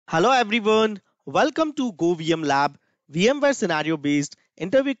Hello everyone, welcome to govmlab VMware scenario based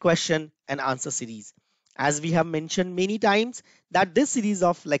interview question and answer series. As we have mentioned many times that this series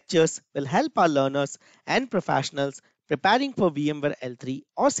of lectures will help our learners and professionals preparing for VMware L3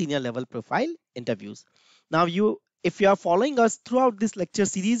 or senior level profile interviews. Now if you are following us throughout this lecture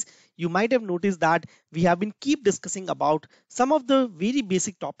series, you might have noticed that we have been keep discussing about some of the very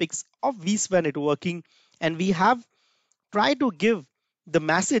basic topics of vSphere networking, and we have try to give the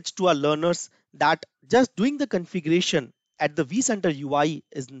message to our learners that just doing the configuration at the vCenter UI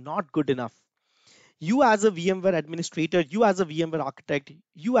is not good enough. You as a VMware administrator, you as a VMware architect,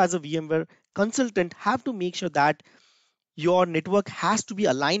 you as a VMware consultant have to make sure that your network has to be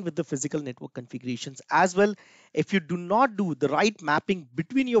aligned with the physical network configurations as well. If you do not do the right mapping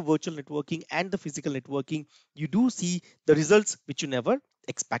between your virtual networking and the physical networking, you do see the results which you never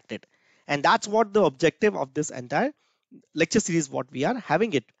expected. And that's what the objective of this entire lecture series what we are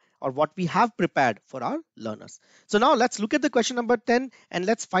having it or what we have prepared for our learners. So now let's look at the question number 10 and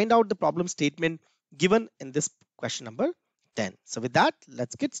let's find out the problem statement given in this question number 10. So with that,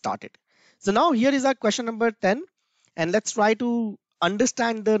 let's get started. So now here is our question number 10 and let's try to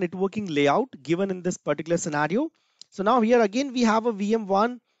understand the networking layout given in this particular scenario. So now here again we have a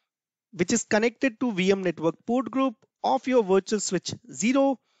VM1 which is connected to VM network port group of your virtual switch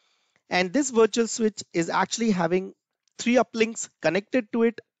 0, and this virtual switch is actually having three uplinks connected to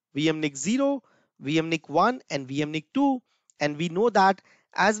it: VMNIC 0, VMNIC 1 and VMNIC 2. And we know that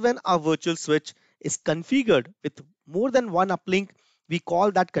as when our virtual switch is configured with more than one uplink, we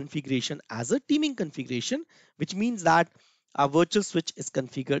call that configuration as a teaming configuration, which means that our virtual switch is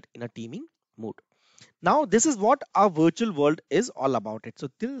configured in a teaming mode. Now this is what our virtual world is all about it. So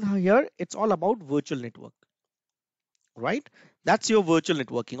till here it's all about virtual network, right? That's your virtual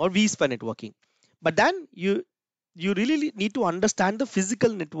networking or vSphere networking. But then you really need to understand the physical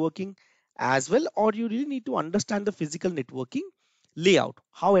networking as well, or you really need to understand the physical networking layout,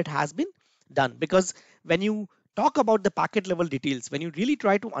 how it has been done. Because when you talk about the packet level details, when you really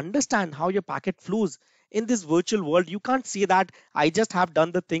try to understand how your packet flows in this virtual world, you can't say that I just have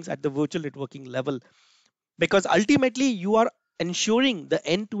done the things at the virtual networking level, because ultimately you are ensuring the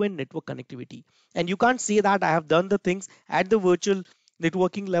end-to-end network connectivity, and you can't say that I have done the things at the virtual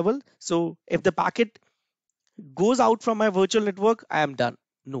networking level, so if the packet goes out from my virtual network, I am done.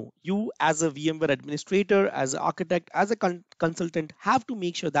 No, you as a VMware administrator, as an architect, as a consultant have to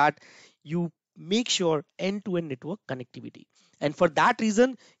make sure that you make sure end-to-end network connectivity. And for that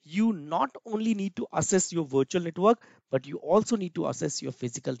reason, you not only need to assess your virtual network, but you also need to assess your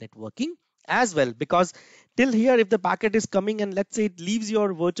physical networking as well. Because till here, if the packet is coming and let's say it leaves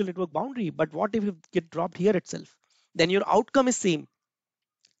your virtual network boundary, but what if it get dropped here itself? Then your outcome is same.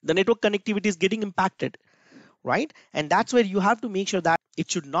 The network connectivity is getting impacted, right? And that's where you have to make sure that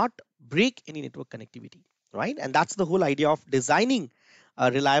it should not break any network connectivity, right? And that's the whole idea of designing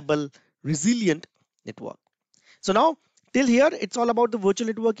a reliable, resilient network. So now till here, it's all about the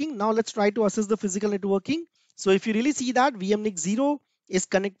virtual networking. Now let's try to assess the physical networking. So if you really see that VMNIC 0 is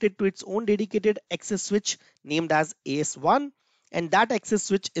connected to its own dedicated access switch named as AS1, and that access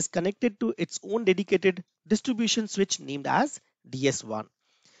switch is connected to its own dedicated distribution switch named as DS1.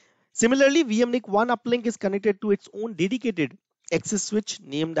 Similarly, VMNIC 1 uplink is connected to its own dedicated access switch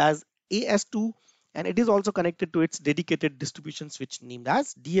named as AS2, and it is also connected to its dedicated distribution switch named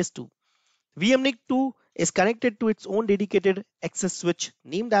as DS2. VMNIC 2 is connected to its own dedicated access switch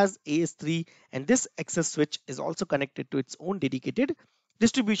named as AS3, and this access switch is also connected to its own dedicated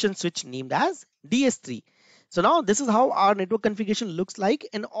distribution switch named as DS3. So now this is how our network configuration looks like,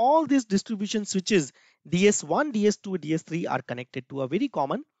 and all these distribution switches DS1, DS2, DS3 are connected to a very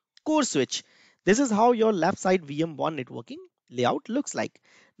common core switch. This is how your left side VM1 networking layout looks like.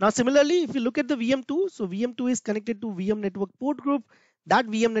 Now similarly, if you look at the VM2, so VM2 is connected to VM network port group. That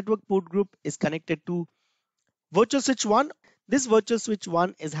VM network port group is connected to virtual switch 1. This virtual switch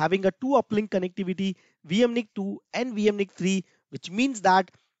 1 is having a 2 uplink connectivity, VMNIC 2 and VMNIC 3, which means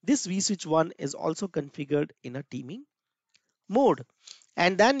that this vSwitch 1 is also configured in a teaming mode.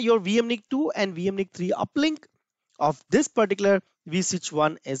 And then your VMNIC 2 and VMNIC 3 uplink of this particular vSwitch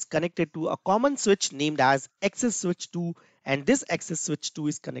 1 is connected to a common switch named as access switch 2, and this access switch 2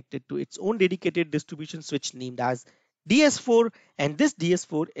 is connected to its own dedicated distribution switch named as DS4, and this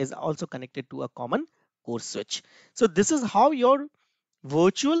DS4 is also connected to a common core switch. So this is how your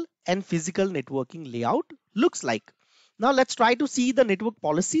virtual and physical networking layout looks like. Now let's try to see the network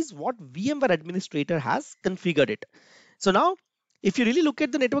policies, what VMware administrator has configured it. So now if you really look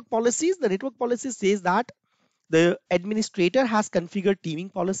at the network policy says that the administrator has configured teaming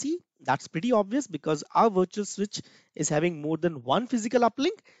policy That's pretty obvious because our virtual switch is having more than one physical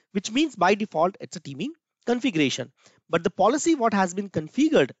uplink, which means by default it's a teaming configuration. But the policy what has been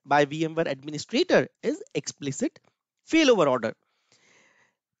configured by VMware administrator is explicit failover order.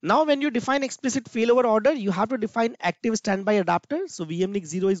 Now, when you define explicit failover order, you have to define active standby adapter. So VMNIC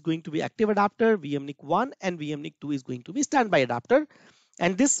 0 is going to be active adapter, VMNIC 1 and VMNIC 2 is going to be standby adapter.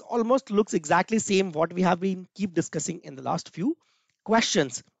 And this almost looks exactly same what we have been keep discussing in the last few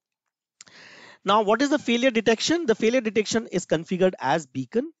questions. Now, what is the failure detection? The failure detection is configured as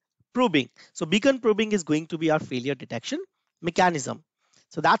beacon probing. So beacon probing is going to be our failure detection mechanism.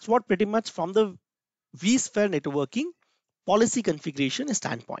 So that's what pretty much from the vSphere networking policy configuration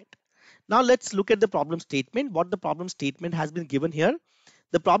standpoint. Now let's look at the problem statement. What the problem statement has been given here.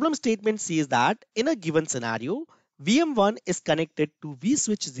 The problem statement says that in a given scenario, VM1 is connected to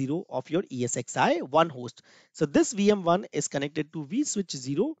vSwitch 0 of your ESXi 1 host. So this VM1 is connected to vSwitch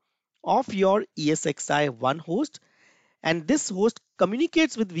 0 of your ESXi 1 host, and this host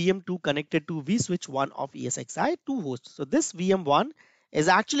communicates with VM2 connected to vSwitch 1 of ESXi 2 host. So this VM1 is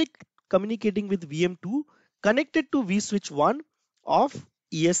actually communicating with VM2 connected to vSwitch 1 of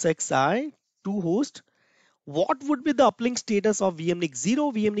ESXi 2 host. What would be the uplink status of VMNIC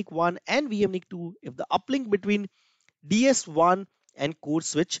 0, VMNIC 1 and VMNIC 2 if the uplink between DS1 and core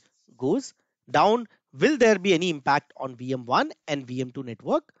switch goes down? Will there be any impact on VM1 and VM2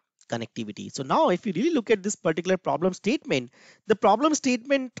 network connectivity? So now if you really look at this particular problem statement, the problem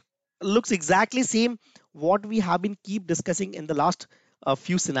statement looks exactly same what we have been keep discussing in the last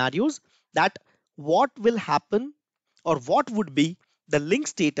few scenarios, that what will happen or what would be the link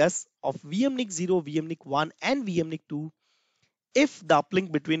status of VMNIC 0, VMNIC 1 and VMNIC 2 if the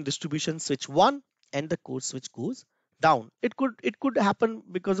uplink between distribution switch 1 and the core switch goes down. It could happen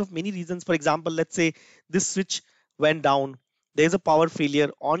because of many reasons. For example, let's say this switch went down, there's a power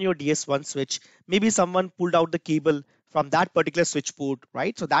failure on your DS1 switch, maybe someone pulled out the cable from that particular switch port,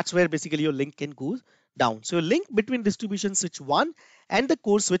 right? So that's where basically your link can go down. So a link between distribution switch 1 and the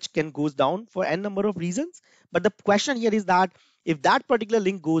core switch can goes down for n number of reasons. But the question here is that if that particular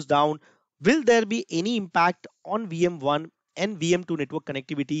link goes down, will there be any impact on VM1 and VM2 network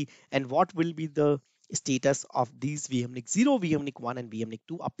connectivity, and what will be the status of these VMNIC 0, VMNIC 1 and VMNIC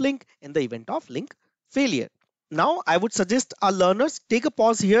 2 uplink in the event of link failure? Now I would suggest our learners take a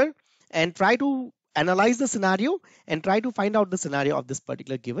pause here and try to analyze the scenario and try to find out the scenario of this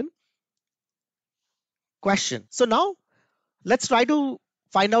particular given question. So now let's try to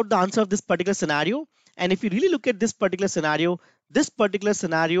find out the answer of this particular scenario. And if you really look at this particular scenario,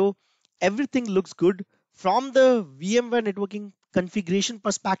 everything looks good from the VMware networking configuration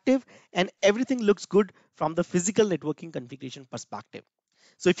perspective, and everything looks good from the physical networking configuration perspective.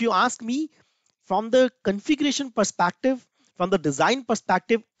 So if you ask me, from the configuration perspective, from the design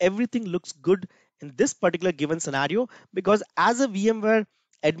perspective, everything looks good in this particular given scenario, because as a VMware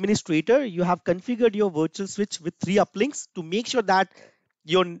administrator, you have configured your virtual switch with 3 uplinks to make sure that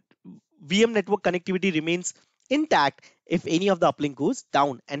your VM network connectivity remains intact if any of the uplink goes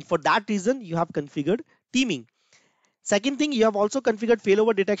down. And for that reason, you have configured teaming. Second thing, you have also configured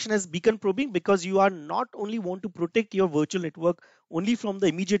failover detection as beacon probing, because you are not only want to protect your virtual network only from the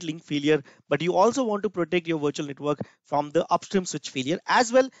immediate link failure, but you also want to protect your virtual network from the upstream switch failure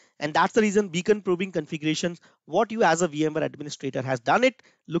as well. And that's the reason beacon probing configurations, what you as a VMware administrator has done, it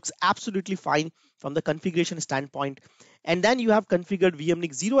looks absolutely fine from the configuration standpoint. And then you have configured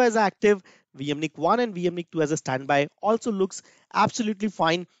VMNIC 0 as active, VMNIC 1 and VMNIC 2 as a standby, also looks absolutely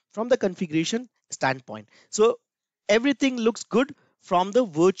fine from the configuration standpoint. So everything looks good from the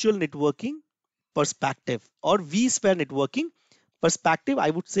virtual networking perspective or vSphere networking perspective. I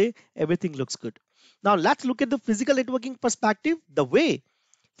would say everything looks good. Now let's look at the physical networking perspective. The way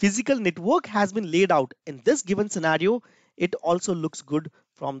physical network has been laid out in this given scenario, it also looks good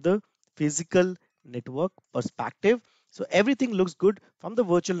from the physical network perspective. So everything looks good from the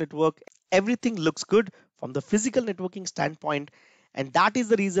virtual network. Everything looks good from the physical networking standpoint. And that is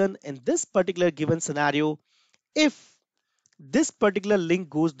the reason in this particular given scenario, if this particular link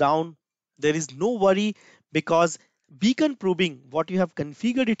goes down, there is no worry, because beacon probing, what you have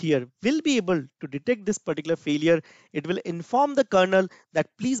configured it here, will be able to detect this particular failure. It will inform the kernel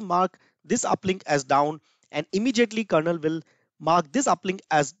that please mark this uplink as down, and immediately kernel will mark this uplink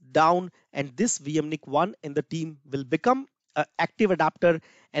as down, and this VMNIC 1 in the team will become an active adapter.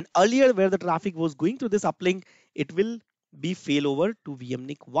 And earlier where the traffic was going to this uplink, it will be failover to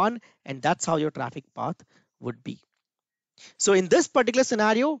VMNIC 1, and that's how your traffic path would be. So in this particular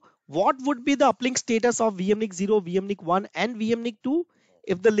scenario, what would be the uplink status of VMNIC 0, VMNIC 1 and VMNIC 2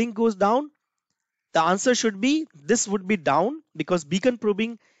 if the link goes down? The answer should be this would be down, because beacon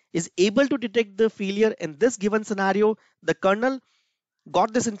probing is able to detect the failure in this given scenario. The kernel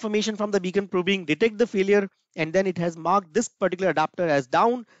got this information from the beacon probing, detect the failure, and then it has marked this particular adapter as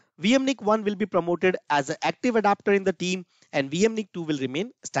down. VMNIC1 will be promoted as an active adapter in the team, and VMNIC2 will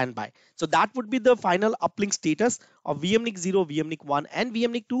remain standby. So that would be the final uplink status of VMNIC0, VMNIC1, and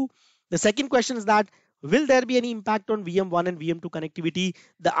VMNIC2. The second question is that will there be any impact on VM1 and VM2 connectivity?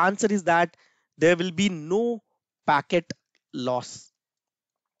 The answer is that there will be no packet loss.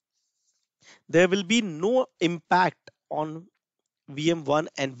 There will be no impact on VM1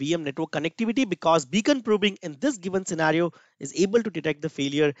 and VM network connectivity because beacon probing in this given scenario is able to detect the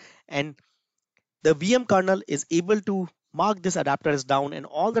failure, and the VM kernel is able to mark this adapter as down, and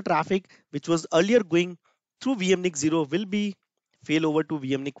all the traffic which was earlier going through VMNIC 0 will be fail over to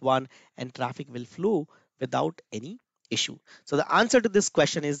VMNIC 1, and traffic will flow without any issue. So the answer to this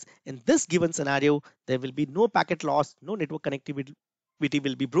question is in this given scenario, there will be no packet loss, no network connectivity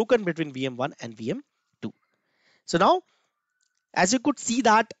will be broken between VM1 and VM2. So now as you could see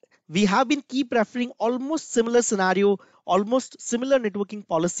that we have been keep referring almost similar scenario, almost similar networking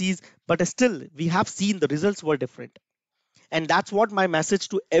policies, but still we have seen the results were different. And that's what my message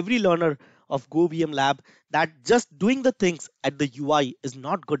to every learner of Go VM Lab, that just doing the things at the UI is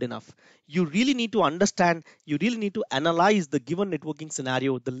not good enough. You really need to understand, you really need to analyze the given networking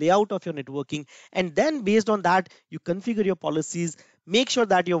scenario, the layout of your networking, and then based on that, you configure your policies. Make sure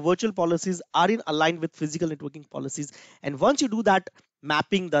that your virtual policies are in aligned with physical networking policies. And once you do that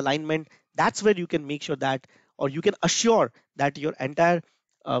mapping, the alignment, that's where you can make sure that, or you can assure that your entire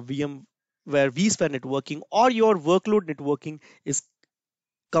VM where vSphere networking or your workload networking is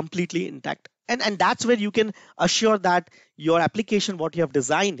completely intact. And that's where you can assure that your application, what you have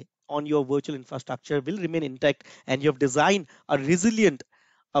designed on your virtual infrastructure will remain intact, and you have designed a resilient,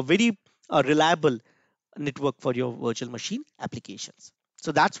 a very reliable network for your virtual machine applications.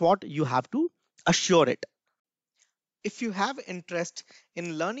 So that's what you have to assure it. If you have interest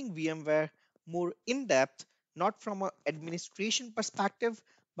in learning VMware more in depth, not from an administration perspective,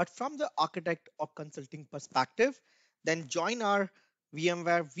 but from the architect or consulting perspective, then join our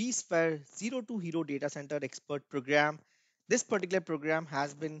VMware vSphere Zero to Hero Data Center Expert program. This particular program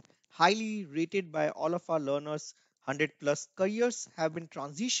has been highly rated by all of our learners. 100 plus careers have been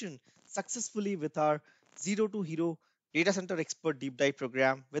transitioned successfully with our Zero to Hero Data Center Expert Deep Dive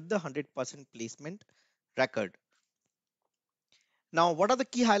program with the 100% placement record. Now, what are the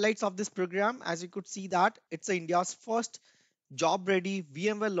key highlights of this program? As you could see that it's India's first job-ready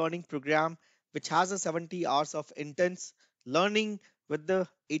VMware learning program, which has a 70 hours of intense learning with the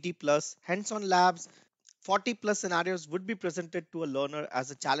 80 plus hands-on labs. 40 plus scenarios would be presented to a learner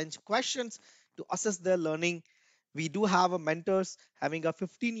as a challenge questions to assess their learning. We do have a mentors having a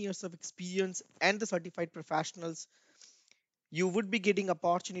 15 years of experience and the certified professionals. You would be getting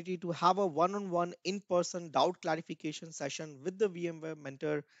opportunity to have a one-on-one in-person doubt clarification session with the VMware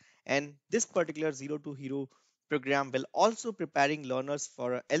mentor, and this particular Zero to Hero program will also preparing learners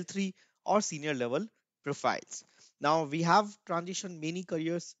for a L3 or senior level profiles. Now we have transitioned many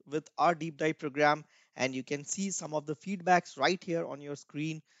careers with our deep dive program, and you can see some of the feedbacks right here on your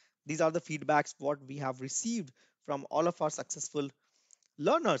screen. These are the feedbacks what we have received from all of our successful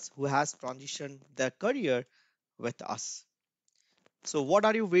learners who has transitioned their career with us. So what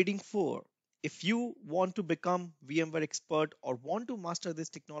are you waiting for? If you want to become VMware expert or want to master this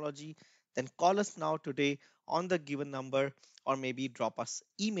technology, then call us now today on the given number, or maybe drop us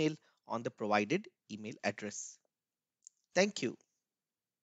email on the provided email address. Thank you.